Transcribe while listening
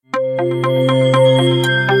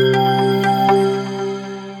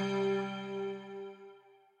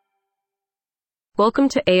Welcome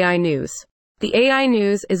to AI News. The AI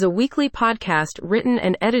News is a weekly podcast written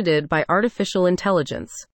and edited by artificial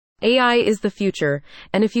intelligence. AI is the future,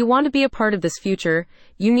 and if you want to be a part of this future,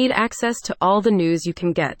 you need access to all the news you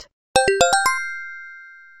can get.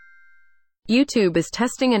 YouTube is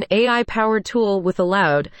testing an AI-powered tool with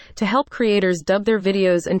Aloud to help creators dub their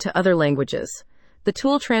videos into other languages. The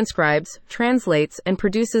tool transcribes, translates, and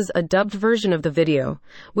produces a dubbed version of the video,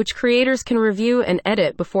 which creators can review and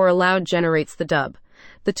edit before Aloud generates the dub.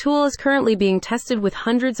 The tool is currently being tested with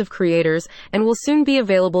hundreds of creators and will soon be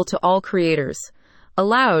available to all creators.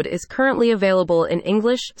 Aloud is currently available in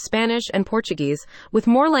English, Spanish, and Portuguese, with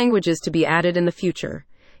more languages to be added in the future.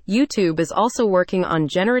 YouTube is also working on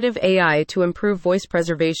generative AI to improve voice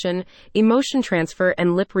preservation, emotion transfer,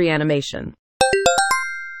 and lip reanimation.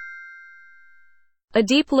 A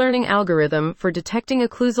deep learning algorithm for detecting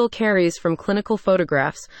occlusal caries from clinical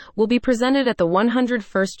photographs will be presented at the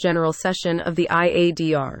 101st General Session of the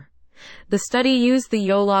IADR. The study used the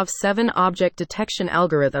YOLOv7 object detection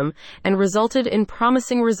algorithm and resulted in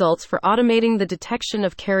promising results for automating the detection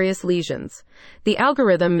of carious lesions. The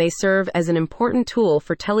algorithm may serve as an important tool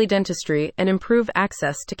for teledentistry and improve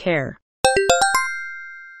access to care.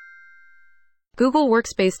 Google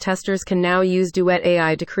Workspace testers can now use Duet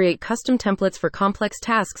AI to create custom templates for complex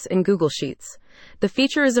tasks in Google Sheets. The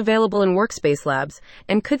feature is available in Workspace Labs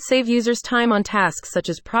and could save users time on tasks such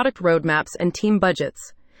as product roadmaps and team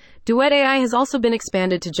budgets. Duet AI has also been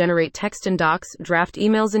expanded to generate text in docs, draft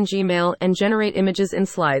emails in Gmail, and generate images in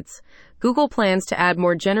slides. Google plans to add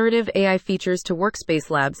more generative AI features to Workspace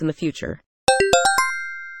Labs in the future.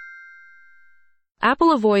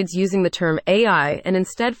 Apple avoids using the term AI and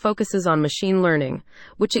instead focuses on machine learning,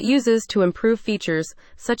 which it uses to improve features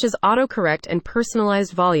such as autocorrect and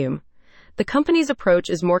personalized volume. The company's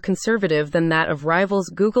approach is more conservative than that of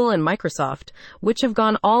rivals Google and Microsoft, which have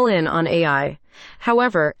gone all in on AI.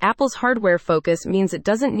 However, Apple's hardware focus means it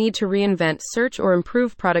doesn't need to reinvent search or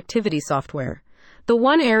improve productivity software. The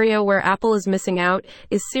one area where Apple is missing out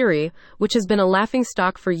is Siri, which has been a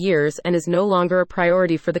laughingstock for years and is no longer a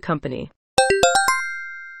priority for the company.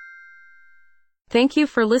 Thank you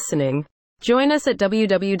for listening. Join us at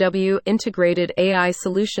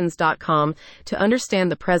www.integratedAIsolutions.com to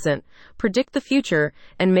understand the present, predict the future,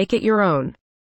 and make it your own.